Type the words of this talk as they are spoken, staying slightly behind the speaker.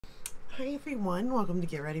Hi everyone, welcome to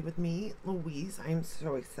Get Ready with me, Louise. I'm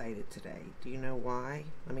so excited today. Do you know why?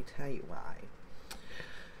 Let me tell you why.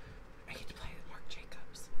 I get to play with Marc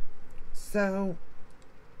Jacobs. So,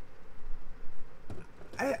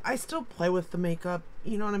 I still play with the makeup,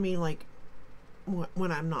 you know what I mean? Like,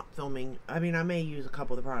 when I'm not filming. I mean, I may use a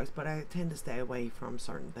couple of the products, but I tend to stay away from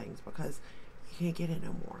certain things because you can't get it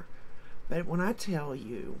no more. But when I tell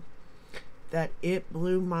you that it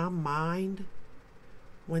blew my mind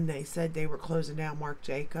when they said they were closing down Marc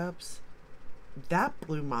Jacobs, that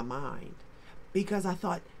blew my mind because I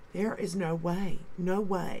thought there is no way, no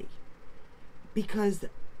way. Because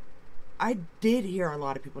I did hear a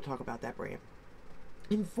lot of people talk about that brand.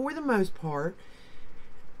 And for the most part,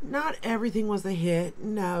 not everything was a hit,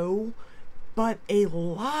 no, but a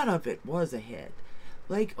lot of it was a hit.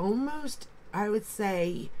 Like almost, I would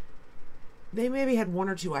say, they maybe had one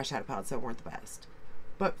or two eyeshadow palettes that weren't the best.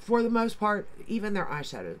 But for the most part, even their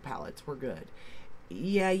eyeshadow palettes were good.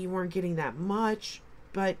 Yeah, you weren't getting that much,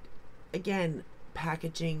 but again,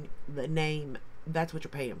 packaging, the name, that's what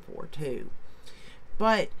you're paying for too.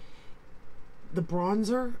 But the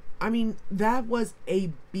bronzer, I mean, that was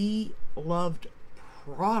a beloved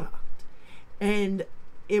product. And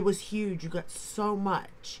it was huge. You got so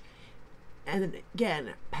much. And then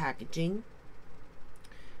again, packaging.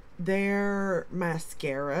 Their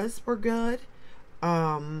mascaras were good.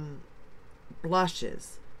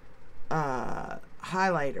 Blushes,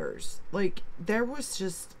 highlighters. Like, there was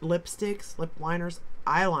just lipsticks, lip liners,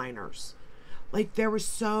 eyeliners. Like, there were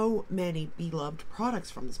so many beloved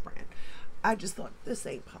products from this brand. I just thought, this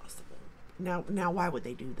ain't possible. Now, why would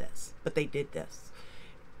they do this? But they did this.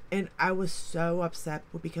 And I was so upset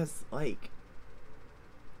because, like,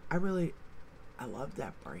 I love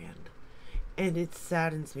that brand. And it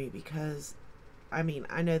saddens me because, I mean,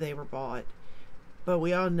 I know they were bought, but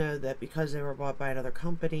we all know that because they were bought by another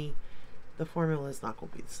company, the formula is not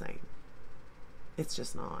going to be the same. It's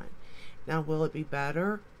just not. Now, will it be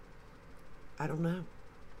better? I don't know.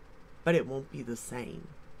 But it won't be the same.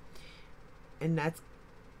 And that's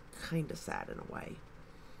kind of sad in a way.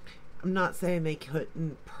 I'm not saying they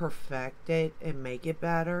couldn't perfect it and make it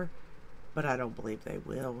better, but I don't believe they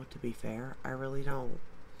will, to be fair. I really don't.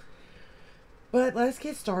 But let's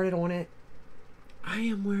get started on it. I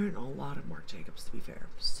am wearing a lot of Marc Jacobs, to be fair.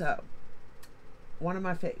 So, one of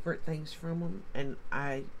my favorite things from them, and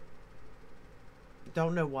I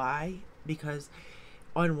don't know why, because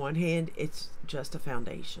on one hand, it's just a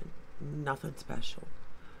foundation. Nothing special.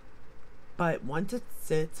 But once it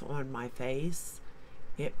sits on my face,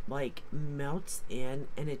 it like melts in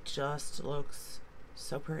and it just looks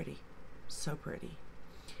so pretty. So pretty.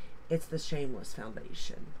 It's the Shameless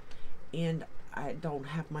foundation. And I don't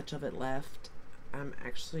have much of it left. I'm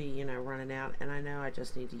actually, running out, and I know I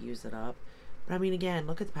just need to use it up. But I mean, again,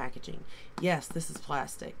 look at the packaging. Yes, this is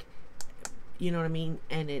plastic. You know what I mean?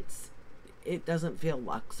 And it doesn't feel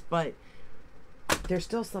luxe, but there's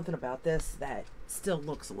still something about this that still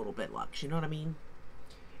looks a little bit luxe. You know what I mean?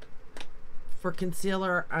 For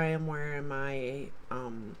concealer, I am wearing my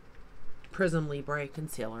Prism Libre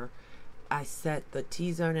concealer. I set the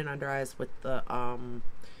T-zone and under eyes with the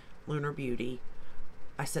Lunar Beauty.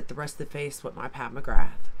 I set the rest of the face with my Pat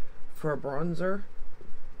McGrath. For a bronzer,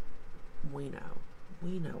 we know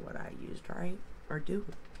what I used, right? Or do.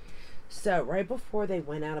 So, right before they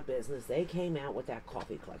went out of business, they came out with that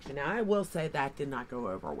coffee collection. Now, I will say that did not go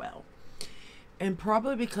over well. And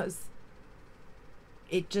probably because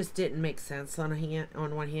it just didn't make sense on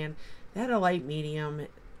one hand. They had a light medium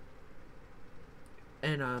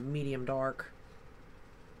and a medium dark.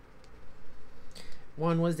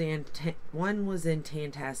 One was in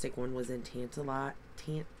Tantastic, one was in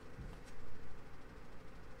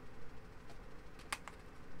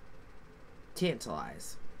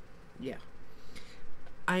Tantalize. Yeah.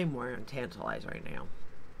 I am wearing Tantalize right now.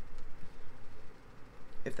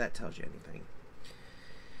 If that tells you anything.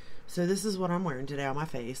 So this is what I'm wearing today on my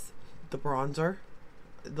face. The bronzer,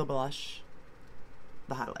 the blush,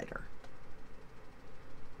 the highlighter.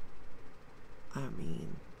 I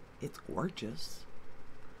mean, it's gorgeous.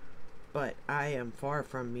 But I am far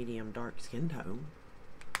from medium dark skin tone.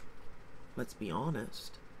 Let's be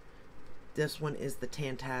honest. This one is the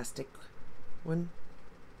Tantastic one.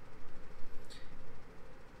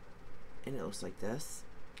 And it looks like this.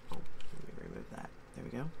 Oh, let me remove that. There we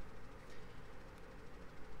go.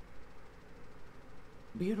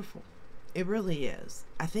 Beautiful. It really is.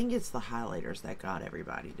 I think it's the highlighters that got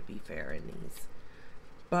everybody, to be fair, in these.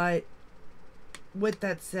 But with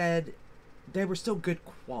that said, they were still good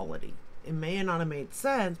quality. It may not have made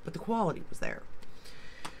sense, but the quality was there.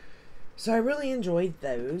 So I really enjoyed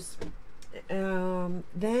those.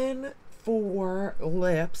 Then for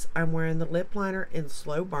lips, I'm wearing the lip liner in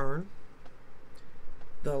Slow Burn,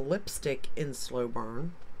 the lipstick in Slow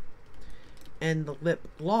Burn, and the lip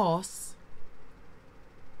gloss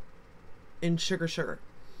in Sugar Sugar.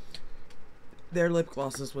 Their lip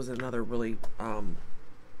glosses was another really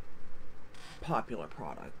popular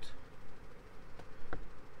product.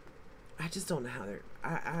 I just don't know how they're.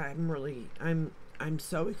 I'm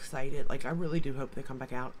so excited. Like, I really do hope they come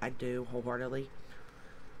back out. I do wholeheartedly.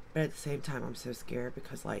 But at the same time, I'm so scared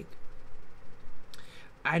because, like,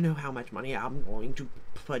 I know how much money I'm going to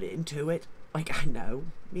put into it. Like, I know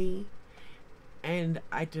me. And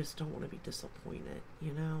I just don't want to be disappointed,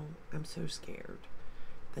 you know? I'm so scared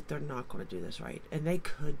that they're not going to do this right. And they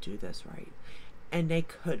could do this right. And they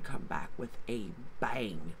could come back with a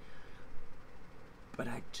bang. But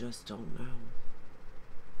I just don't know.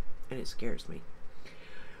 And it scares me.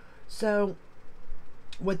 So,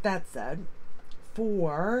 with that said,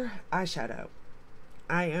 for eyeshadow,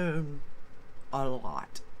 I own a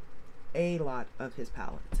lot of his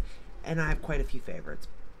palettes. And I have quite a few favorites.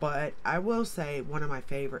 But I will say one of my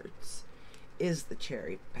favorites is the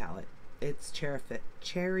Cherry palette. It's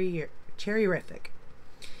Cherryrific.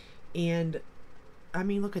 And, I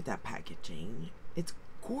mean, look at that packaging. It's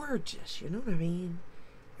gorgeous, you know what I mean?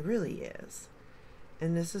 It really is.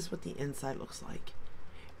 And this is what the inside looks like.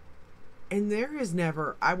 And there is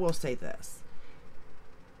never, I will say this.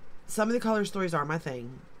 Some of the color stories are my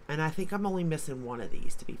thing. And I think I'm only missing one of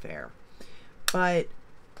these, to be fair. But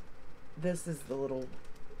this is the little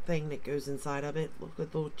thing that goes inside of it. Look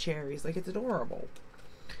at the little cherries. Like, it's adorable.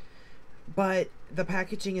 But the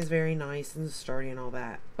packaging is very nice and sturdy and all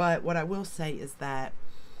that. But what I will say is that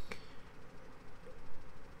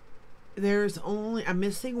I'm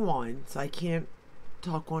missing one, so I can't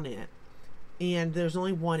talk on it. And there's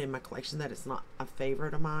only one in my collection that is not a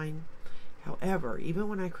favorite of mine. However, even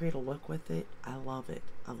when I create a look with it, I love it.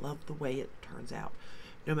 I love the way it turns out.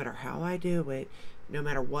 No matter how I do it, no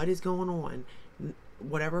matter what is going on,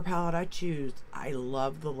 whatever palette I choose, I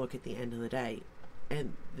love the look at the end of the day.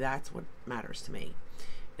 And that's what matters to me.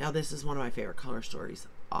 Now, this is one of my favorite color stories.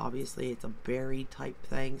 Obviously, it's a berry type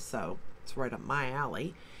thing, so it's right up my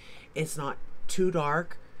alley. It's not too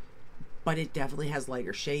dark, but it definitely has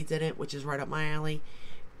lighter shades in it, which is right up my alley.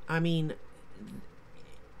 I mean,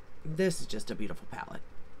 this is just a beautiful palette.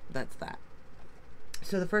 That's that.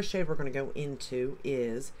 So the first shade we're going to go into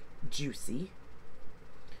is Juicy,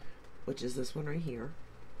 which is this one right here.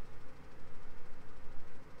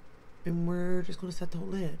 And we're just going to set the whole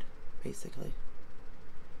lid, basically,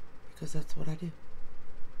 because that's what I do.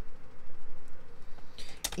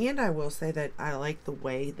 And I will say that I like the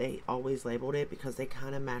way they always labeled it, because they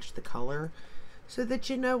kind of match the color so that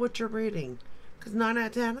you know what you're reading. Because 9 out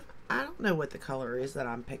of 10, I don't know what the color is that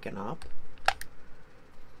I'm picking up.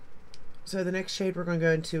 So the next shade we're going to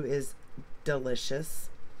go into is Delicious,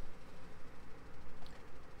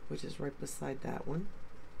 which is right beside that one.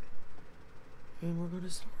 And we're going to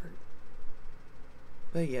start.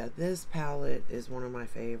 But yeah, this palette is one of my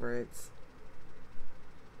favorites.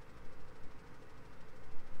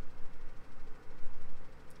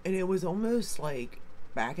 And it was almost like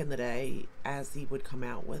back in the day, as he would come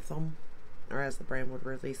out with them, or as the brand would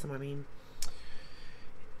release them, I mean,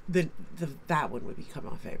 that one would become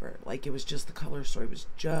my favorite. Like, it was just, the color story was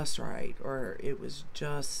just right, or it was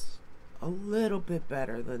just a little bit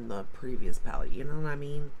better than the previous palette, you know what I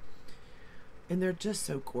mean? And they're just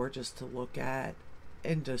so gorgeous to look at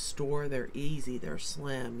and to store. They're easy, they're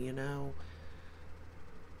slim, you know?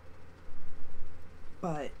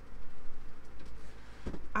 But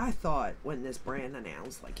I thought when this brand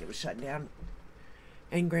announced, like, it was shutting down,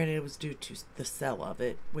 and granted it was due to the sell of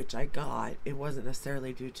it, which I got, it wasn't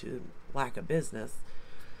necessarily due to lack of business.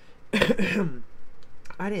 I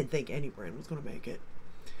didn't think any brand was going to make it,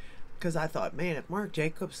 because I thought, man, if Marc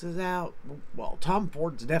Jacobs is out, well, Tom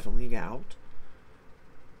Ford's definitely out.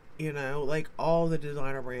 You know, like, all the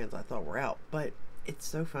designer brands I thought were out. But it's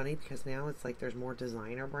so funny, because now it's like there's more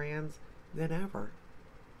designer brands than ever.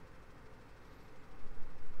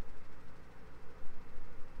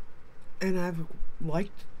 And I've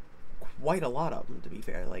liked quite a lot of them, to be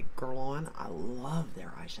fair. Like Grwm, I love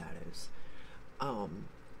their eyeshadows.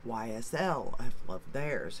 YSL, I've loved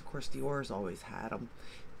theirs. Of course, Dior's always had them.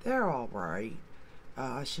 They're all right.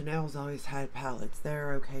 Chanel's always had palettes.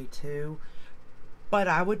 They're okay too. But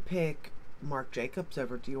I would pick Marc Jacobs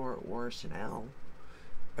over Dior or Chanel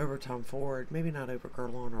over Tom Ford. Maybe not over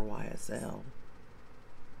Grwm or YSL.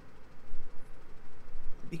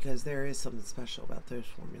 Because there is something special about those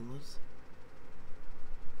formulas.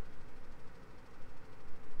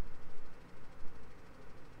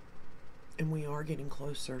 And we are getting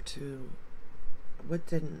closer to what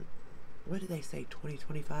did they say,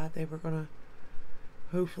 2025 they were gonna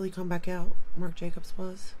hopefully come back out. Marc Jacobs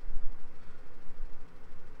was.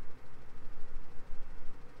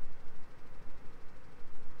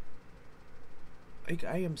 Like,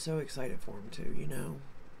 I am so excited for him too, you know.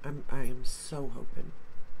 I am so hoping.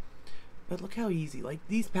 But look how easy. Like,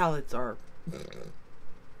 these palettes are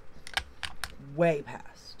way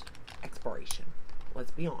past expiration. Let's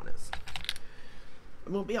be honest.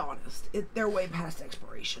 I'm gonna be honest. They're way past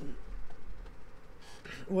expiration.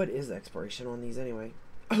 What is expiration on these anyway?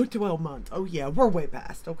 Oh, 12 months. Oh yeah, we're way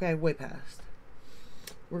past. Okay, way past.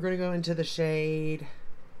 We're gonna go into the shade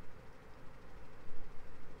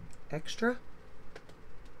Extra.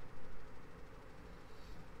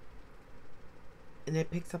 And it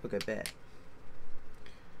picks up a good bit.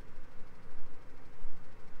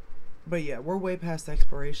 But yeah, we're way past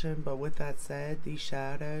expiration. But with that said, these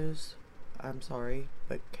shadows, I'm sorry,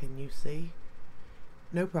 but can you see?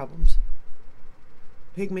 No problems.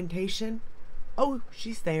 Pigmentation, oh,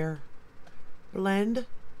 she's there. Blend,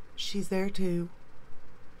 she's there too.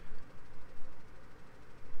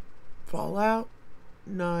 Fallout,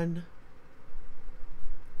 none.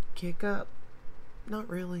 Kick up, not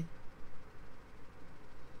really.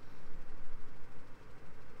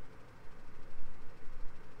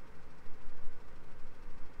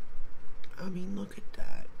 I mean, look at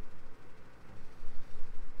that.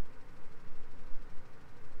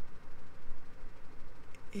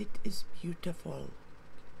 It is beautiful.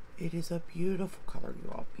 It is a beautiful color, you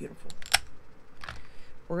all. Beautiful.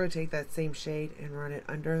 We're going to take that same shade and run it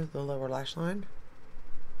under the lower lash line.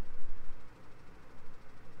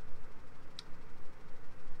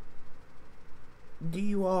 Do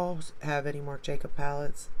you all have any Marc Jacobs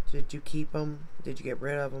palettes? Did you keep them? Did you get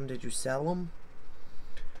rid of them? Did you sell them?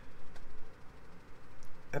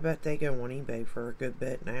 I bet they go on eBay for a good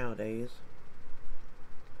bit nowadays,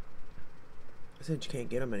 since you can't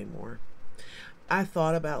get them anymore. I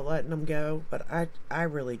thought about letting them go, but I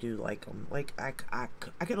really do like them. Like, I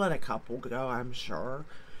could let a couple go, I'm sure,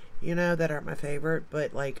 you know, that aren't my favorite,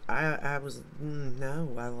 but like I was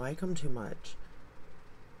no, I like them too much.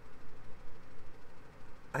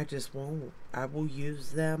 I just won't. I will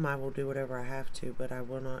use them. I will do whatever I have to, but I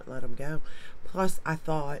will not let them go. Plus, I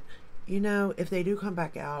thought, you know, if they do come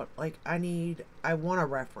back out, like, I want a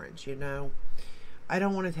reference, you know. I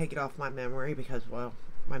don't want to take it off my memory because, well,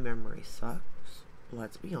 my memory sucks.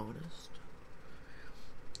 Let's be honest.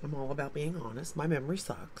 I'm all about being honest. My memory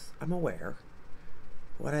sucks. I'm aware.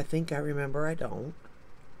 What I think I remember, I don't.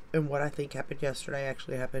 And what I think happened yesterday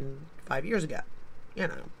actually happened 5 years ago. You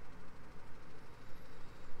know.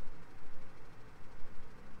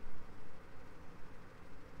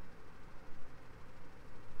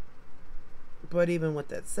 But even with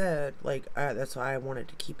that said, like, that's why I wanted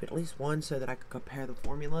to keep at least one so that I could compare the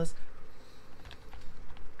formulas.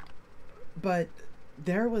 But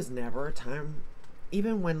there was never a time,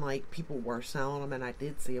 even when, like, people were selling them and I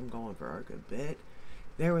did see them going for a good bit,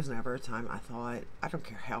 there was never a time I thought, I don't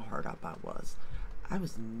care how hard up I was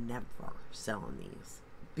never selling these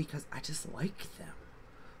because I just like them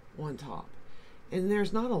on top. And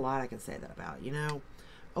there's not a lot I can say that about, you know.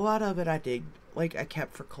 A lot of it I did, like, I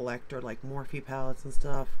kept for collector, like Morphe palettes and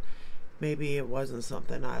stuff. Maybe it wasn't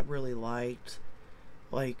something I really liked,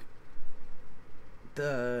 like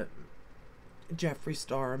the Jeffree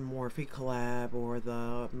Star and Morphe collab, or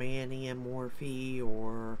the Manny and Morphe,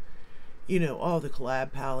 or, you know, all the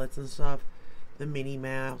collab palettes and stuff. The Minnie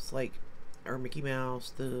Mouse, like, or Mickey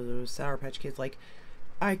Mouse, the Sour Patch Kids, like,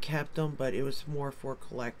 I kept them, but it was more for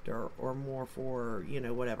collector, or more for, you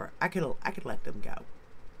know, whatever. I could let them go.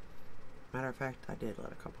 Matter of fact, I did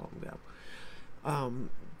let a couple of them go.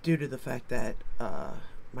 Due to the fact that,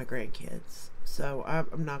 my grandkids. So,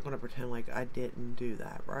 I'm not going to pretend like I didn't do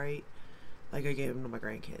that, right? Like, I gave them to my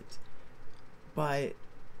grandkids. But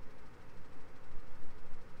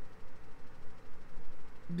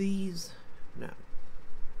these, no.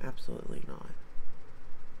 Absolutely not.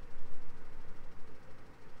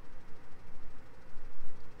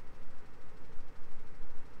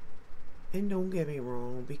 And don't get me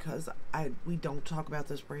wrong, because we don't talk about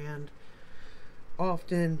this brand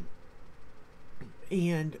often,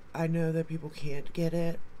 and I know that people can't get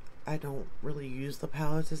it. I don't really use the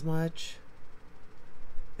palettes as much,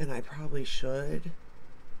 and I probably should,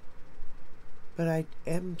 but I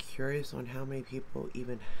am curious on how many people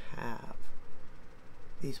even have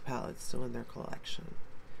these palettes still in their collection,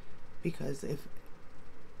 because if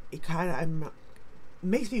it kind of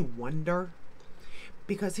makes me wonder.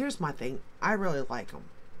 Because here's my thing, I really like them.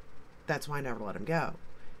 That's why I never let them go.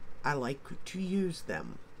 I like to use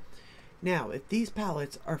them. Now, if these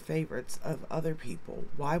palettes are favorites of other people,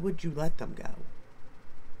 why would you let them go?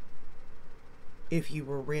 If you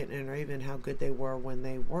were ranting and raving how good they were when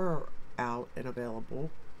they were out and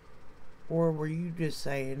available, or were you just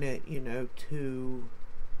saying it, you know, to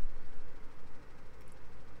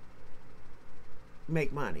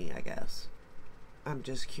make money, I guess? I'm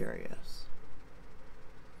just curious.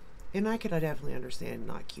 And I could definitely understand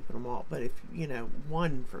not keeping them all, but if, you know,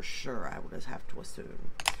 one for sure, I would just have to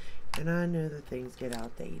assume. And I know that things get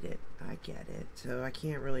outdated. I get it. So I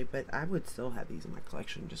can't really, but I would still have these in my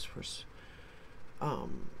collection just for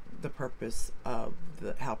the purpose of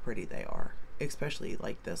how pretty they are. Especially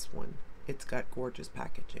like this one. It's got gorgeous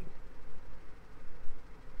packaging.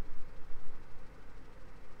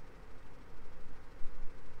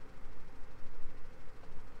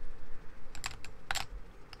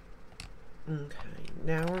 Okay,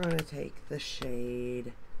 now we're going to take the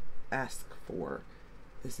shade Ask For.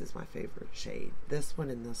 This is my favorite shade. This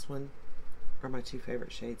one and this one are my two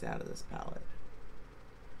favorite shades out of this palette.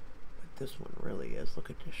 But this one really is.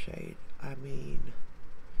 Look at the shade. I mean,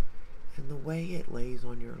 and the way it lays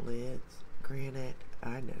on your lids. Granted,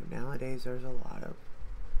 I know nowadays there's a lot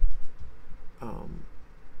of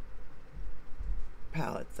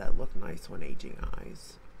palettes that look nice on aging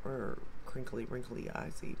eyes. Or crinkly, wrinkly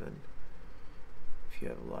eyes even. If you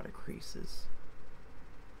have a lot of creases.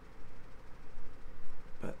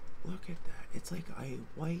 But look at that. It's like a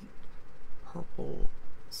white, purple,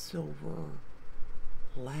 silver,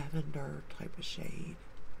 lavender type of shade.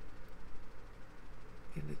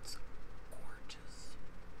 And it's gorgeous.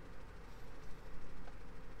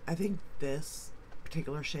 I think this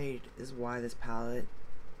particular shade is why this palette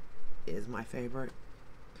is my favorite.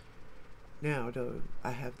 Now, do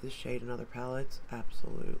I have this shade in other palettes?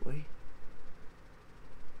 Absolutely.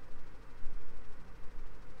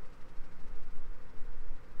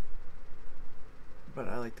 But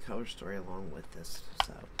I like the color story along with this,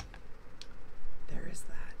 so there is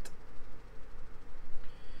that.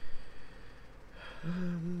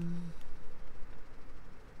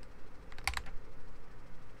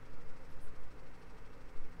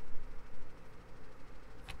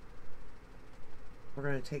 We're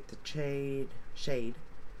going to take the shade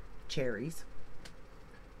Cherries,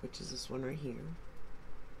 which is this one right here.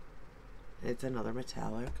 It's another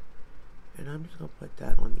metallic. And I'm just going to put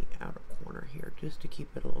that on the outer corner here, just to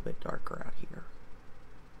keep it a little bit darker out here.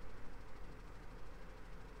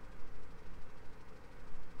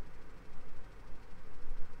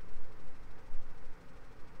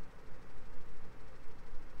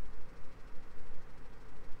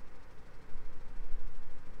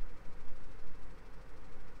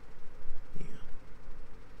 Yeah.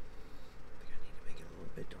 I think I need to make it a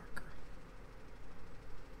little bit darker.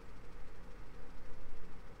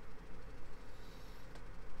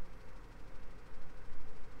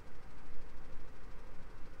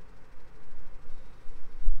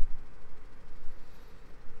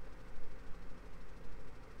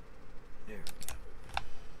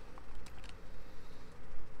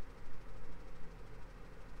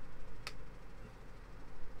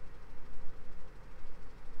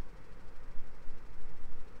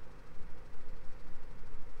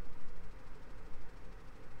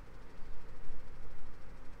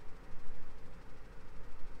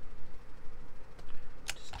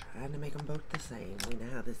 Trying to make them both the same. We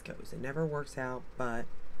know how this goes. It never works out, but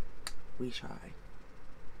we try.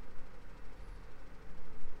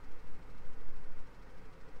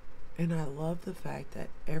 And I love the fact that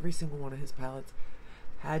every single one of his palettes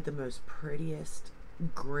had the most prettiest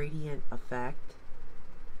gradient effect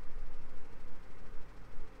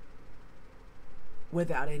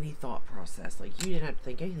without any thought process. Like, you didn't have to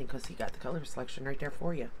think anything because he got the color selection right there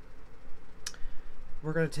for you.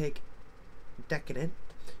 We're going to take Decadent.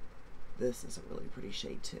 This is a really pretty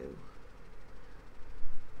shade too.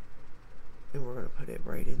 And we're going to put it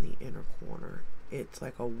right in the inner corner. It's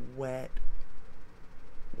like a wet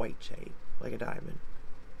white shade, like a diamond.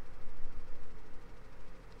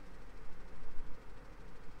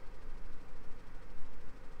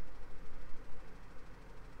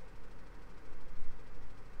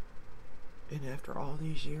 And after all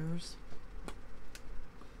these years,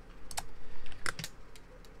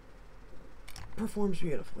 performs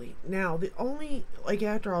beautifully. Now, the only, like,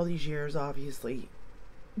 after all these years, obviously,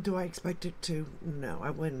 do I expect it to? No, I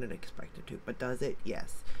wouldn't expect it to, but does it?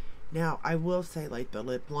 Yes. Now, I will say, like, the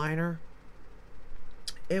lip liner,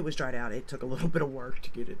 it was dried out. It took a little bit of work to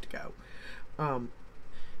get it to go.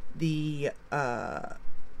 The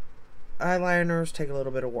eyeliners take a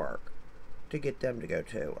little bit of work to get them to go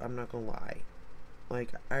too. I'm not gonna lie.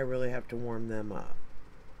 Like, I really have to warm them up.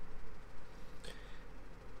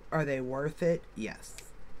 Are they worth it? Yes.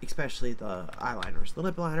 Especially the eyeliners. The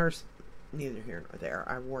lip liners, neither here nor there.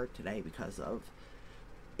 I wore it today because of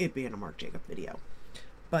it being a Marc Jacob video.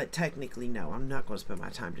 But technically, no, I'm not going to spend my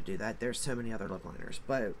time to do that. There's so many other lip liners.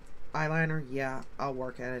 But eyeliner, yeah, I'll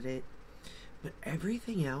work at it. But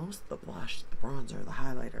everything else, the blush, the bronzer, the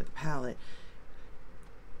highlighter, the palette,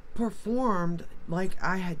 performed like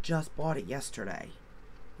I had just bought it yesterday.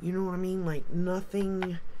 You know what I mean? Like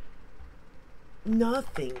nothing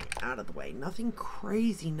out of the way. Nothing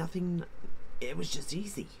crazy. Nothing. It was just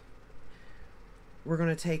easy. We're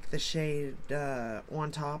going to take the shade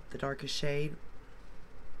on top, the darkest shade.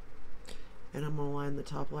 And I'm going to line the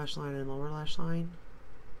top lash line and lower lash line.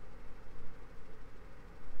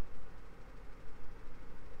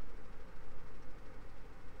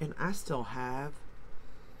 And I still have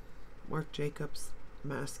Marc Jacobs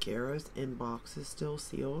mascaras in boxes still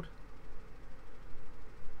sealed.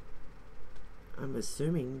 I'm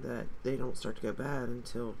assuming that they don't start to go bad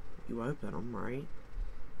until you open them, right?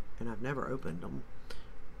 And I've never opened them.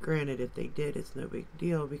 Granted, if they did, it's no big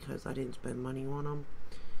deal because I didn't spend money on them.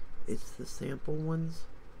 It's the sample ones.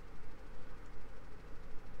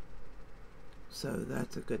 So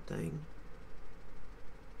that's a good thing.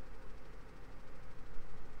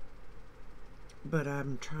 But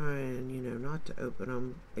I'm trying, you know, not to open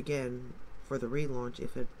them again for the relaunch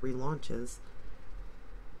if it relaunches.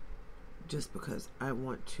 Just because I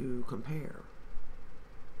want to compare.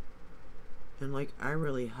 And like, I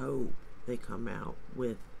really hope they come out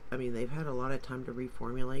with, I mean, they've had a lot of time to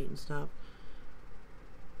reformulate and stuff.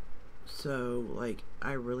 So, like,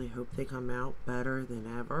 I really hope they come out better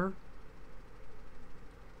than ever.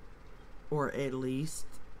 Or at least,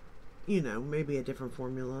 you know, maybe a different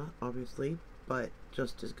formula, obviously, but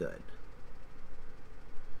just as good.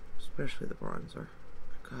 Especially the bronzer.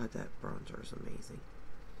 God, that bronzer is amazing.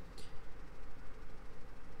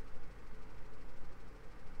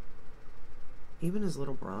 Even his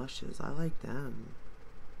little brushes, I like them.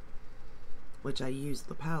 Which I used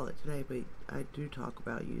the palette today, but I do talk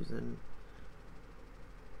about using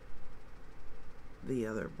the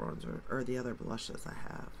other bronzer, or the other blushes I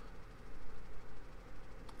have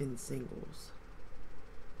in singles.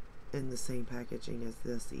 In the same packaging as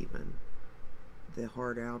this even. The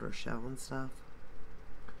hard outer shell and stuff.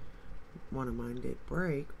 One of mine did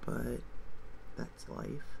break, but that's life.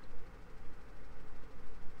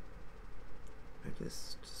 I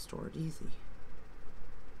just store it easy.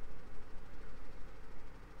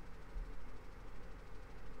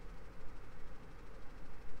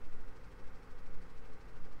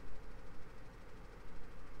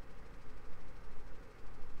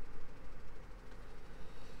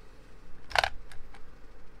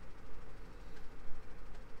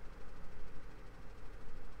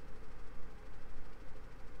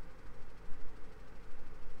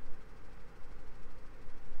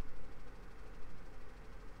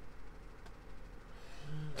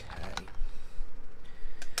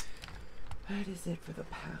 That is it for the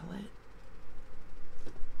palette.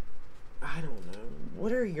 I don't know.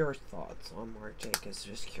 What are your thoughts on Marc Jacobs?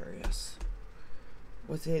 Just curious.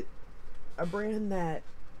 Was it a brand that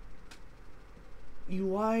you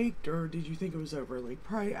liked, or did you think it was overly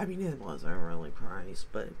priced? I mean, it was overly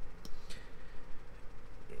priced, but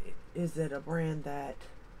is it a brand that...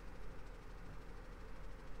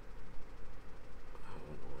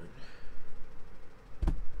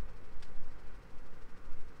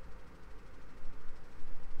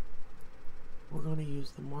 We're going to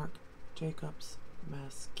use the Marc Jacobs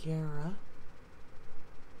mascara.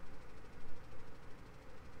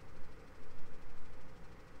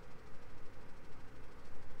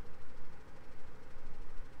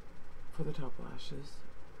 For the top lashes.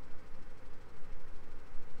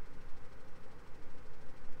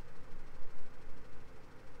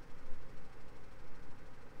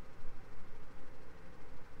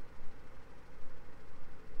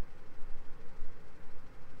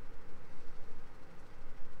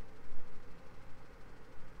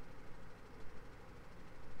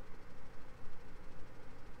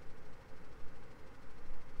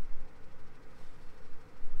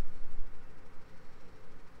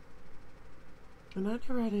 And I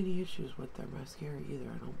never had any issues with their mascara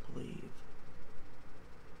either, I don't believe.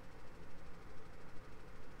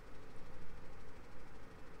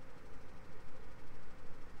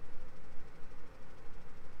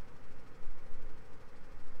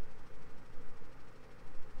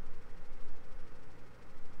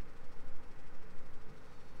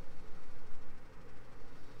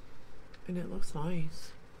 And it looks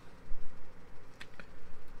nice.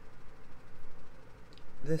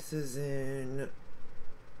 This is in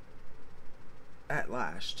At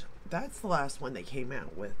Last. That's the last one they came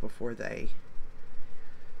out with before they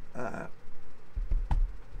uh,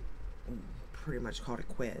 pretty much called it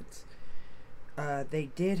quits. They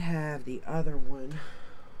did have the other one.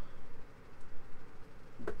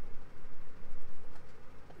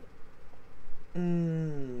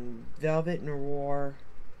 Velvet Noir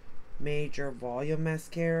Major Volume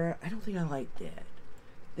Mascara. I don't think I liked it.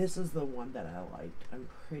 This is the one that I liked, I'm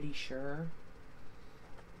pretty sure.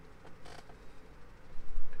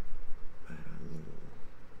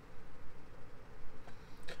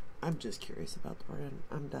 I'm just curious about the brand.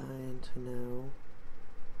 I'm dying to know.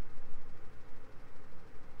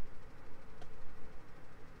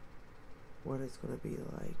 What it's going to be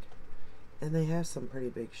like. And they have some pretty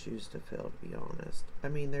big shoes to fill, to be honest. I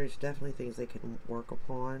mean, there's definitely things they can work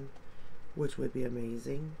upon, which would be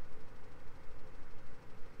amazing.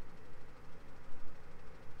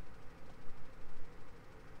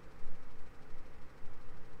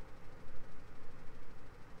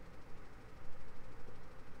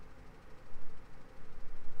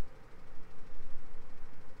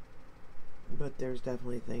 But there's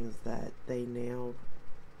definitely things that they nailed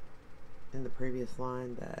in the previous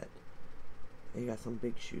line that they got some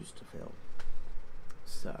big shoes to fill.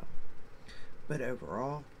 So, but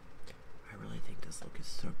overall, I really think this look is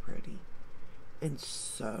so pretty. And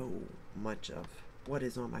so much of what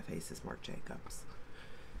is on my face is Marc Jacobs.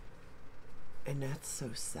 And that's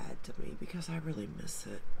so sad to me because I really miss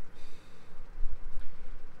it.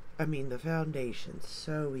 I mean, the foundation's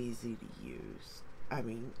so easy to use. I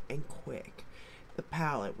mean, and quick. The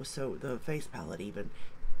palette was so, the face palette even,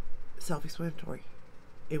 self-explanatory.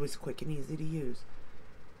 It was quick and easy to use.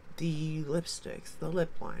 The lipsticks, the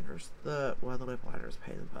lip liners, the lip liners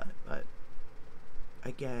pain in the butt, but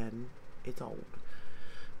again, it's old.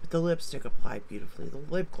 But the lipstick applied beautifully. The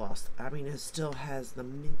lip gloss, I mean, it still has the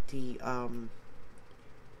minty, yeah,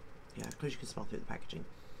 because you can smell through the packaging.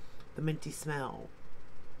 The minty smell.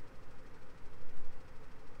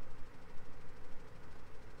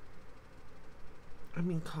 I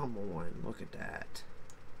mean, come on, look at that.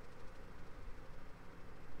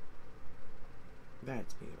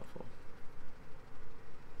 That's beautiful.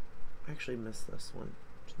 I actually missed this one.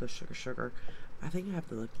 The Sugar. I think I have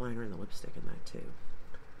the lip liner and the lipstick in that too.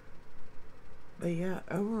 But yeah,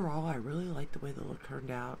 overall, I really like the way the look turned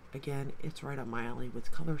out. Again, it's right up my alley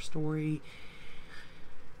with Color Story.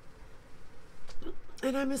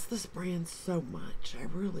 And I miss this brand so much. I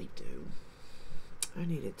really do. I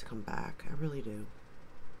need it to come back. I really do.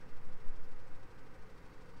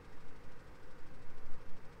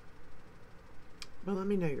 But let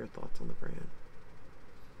me know your thoughts on the brand.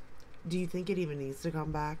 Do you think it even needs to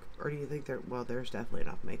come back? Or do you think well, there's definitely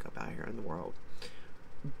enough makeup out here in the world.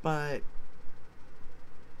 But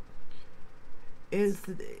is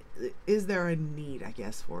there a need, I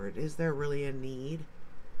guess, for it? Is there really a need?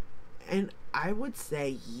 And I would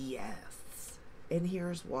say yes. And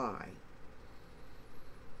here's why.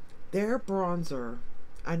 Their bronzer,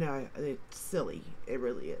 I know it's silly. It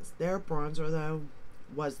really is. Their bronzer, though,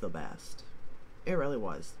 was the best. It really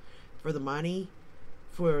was. For the money,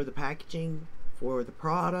 for the packaging, for the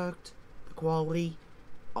product, the quality,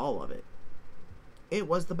 all of it. It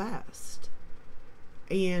was the best.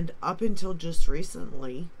 And up until just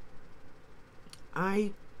recently,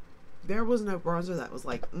 there was no bronzer that was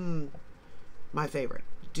like, my favorite.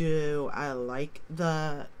 Do I like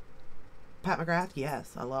the Pat McGrath?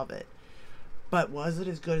 Yes, I love it. But was it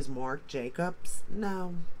as good as Marc Jacobs?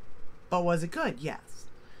 No. But was it good? Yes.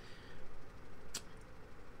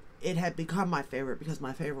 It had become my favorite because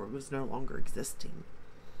my favorite was no longer existing.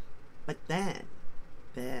 But then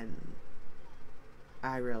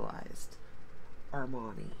I realized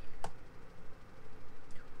Armani,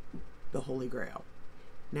 the Holy Grail.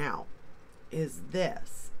 Now, is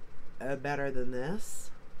this better than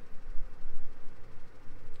this?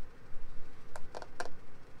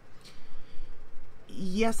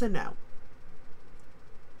 Yes and no.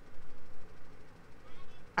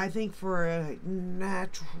 I think for a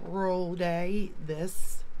natural day,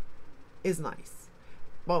 this is nice.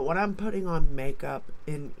 But when I'm putting on makeup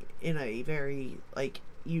in a very, like,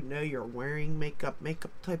 you know, you're wearing makeup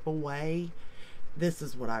type of way, this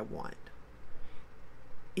is what I want.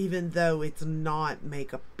 Even though it's not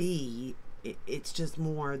makeup-y, it's just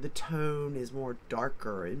more, the tone is more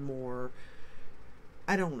darker and more,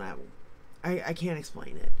 I don't know. I can't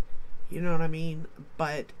explain it. You know what I mean?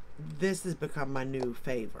 But this has become my new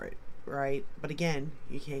favorite, right? But again,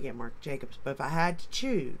 you can't get Marc Jacobs. But if I had to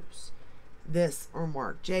choose this or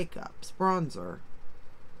Marc Jacobs bronzer,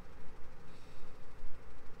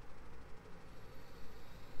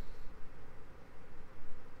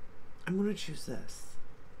 I'm going to choose this.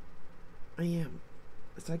 I am.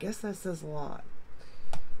 So I guess that says a lot.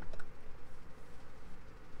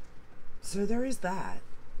 So there is that.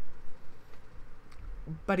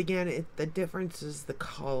 But again, the difference is the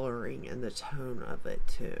coloring and the tone of it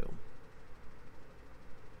too.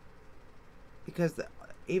 Because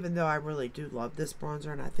even though I really do love this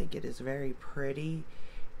bronzer and I think it is very pretty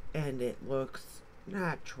and it looks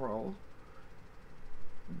natural,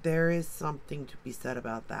 there is something to be said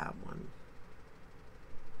about that one.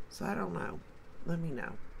 So I don't know. Let me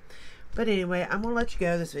know. But anyway, I'm going to let you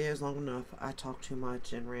go. This video is long enough. I talk too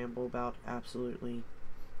much and ramble about absolutely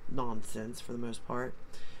nonsense for the most part.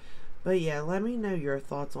 But yeah, let me know your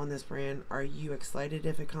thoughts on this brand. Are you excited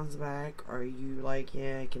if it comes back? Are you like,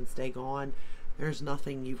 yeah, it can stay gone? There's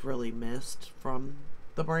nothing you've really missed from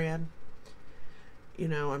the brand. You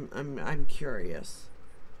know, I'm curious.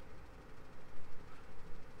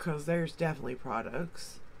 Because there's definitely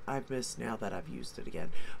products I've missed now that I've used it again,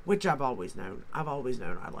 which I've always known. I've always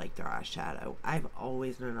known I like their eyeshadow. I've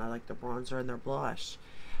always known I like the bronzer and their blush.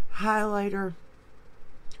 Highlighter,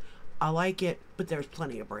 I like it, but there's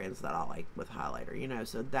plenty of brands that I like with highlighter, you know,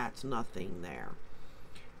 so that's nothing there.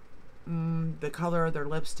 The color of their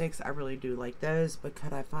lipsticks, I really do like those, but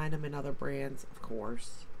could I find them in other brands? Of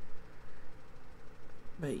course.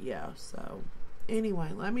 But yeah, so anyway,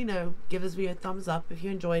 let me know. Give this video a thumbs up if you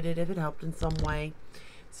enjoyed it, if it helped in some way.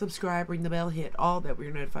 Subscribe, ring the bell, hit all, that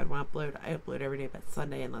we're notified when I upload. I upload every day but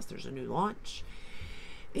Sunday unless there's a new launch.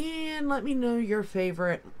 And let me know your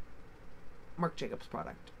favorite Marc Jacobs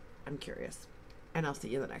product. I'm curious. And I'll see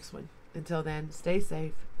you in the next one. Until then, stay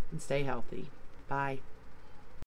safe and stay healthy. Bye.